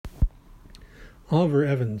Oliver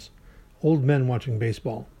Evans, Old Men Watching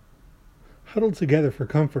Baseball. Huddled together for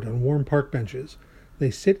comfort on warm park benches,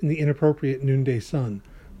 they sit in the inappropriate noonday sun,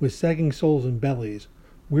 with sagging soles and bellies,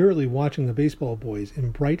 wearily watching the baseball boys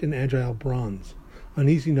in bright and agile bronze,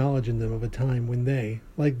 uneasy knowledge in them of a time when they,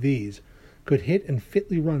 like these, could hit and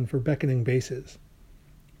fitly run for beckoning bases.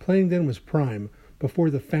 Playing then was prime, before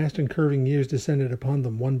the fast and curving years descended upon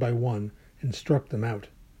them one by one and struck them out.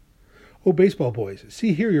 "Oh, baseball boys,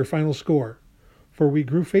 see here your final score! For we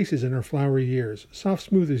grew faces in our flowery years, soft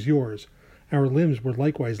smooth as yours. Our limbs were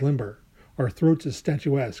likewise limber, our throats as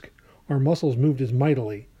statuesque, our muscles moved as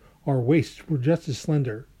mightily, our waists were just as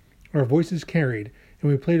slender, our voices carried,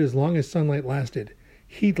 and we played as long as sunlight lasted,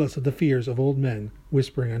 heedless of the fears of old men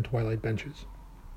whispering on twilight benches."